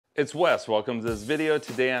It's Wes, welcome to this video.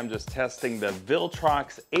 Today I'm just testing the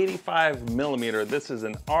Viltrox 85mm. This is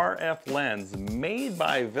an RF lens made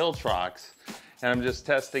by Viltrox, and I'm just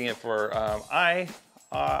testing it for eye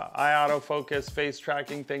autofocus, face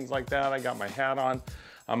tracking, things like that. I got my hat on.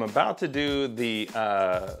 I'm about to do the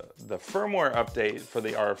firmware update for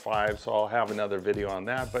the R5, so I'll have another video on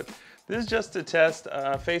that, but this is just to test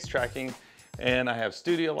face tracking. And I have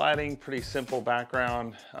studio lighting, pretty simple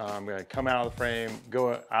background. I'm gonna come out of the frame,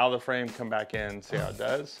 go out of the frame, come back in, see how it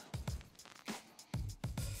does.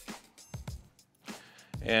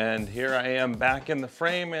 And here I am back in the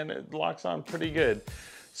frame and it locks on pretty good.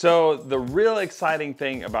 So the real exciting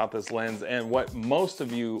thing about this lens, and what most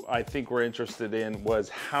of you I think were interested in, was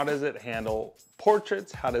how does it handle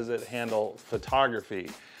portraits? How does it handle photography?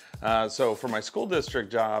 So for my school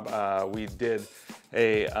district job, we did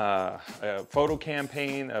a photo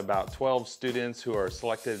campaign, about 12 students who are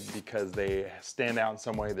selected because they stand out in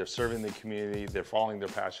some way, they're serving the community, they're following their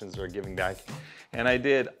passions, they're giving back. And I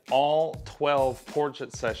did all 12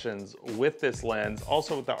 portrait sessions with this lens,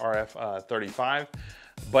 also with the RF85,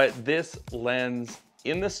 but this lens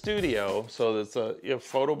in the studio, so it's a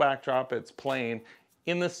photo backdrop, it's plain,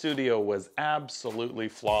 in the studio was absolutely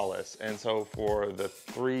flawless. And so for the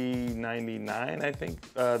 $399, I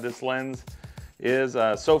think this lens is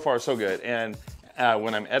so far so good. And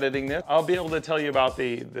when I'm editing this, I'll be able to tell you about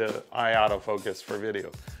the eye autofocus for video.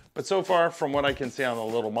 But so far, from what I can see on the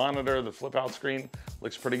little monitor, the flip out screen,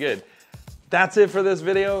 looks pretty good. That's it for this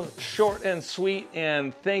video, short and sweet,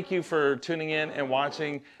 and thank you for tuning in and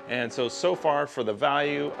watching. And so far for the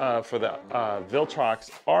value for the Viltrox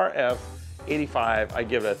RF85, I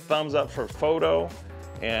give it a thumbs up for photo,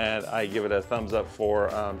 and I give it a thumbs up for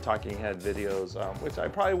talking head videos, which I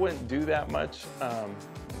probably wouldn't do that much,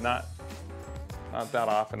 not that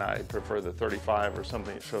often. I prefer the 35 or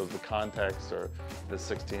something that shows the context, or the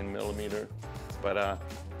 16mm, but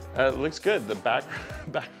it looks good. The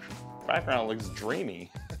background looks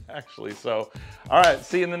dreamy, actually. So, all right,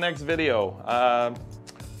 see you in the next video.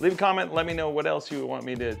 Leave a comment, let me know what else you want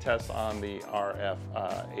me to test on the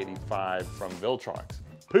RF85 from Viltrox.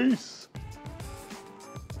 Peace.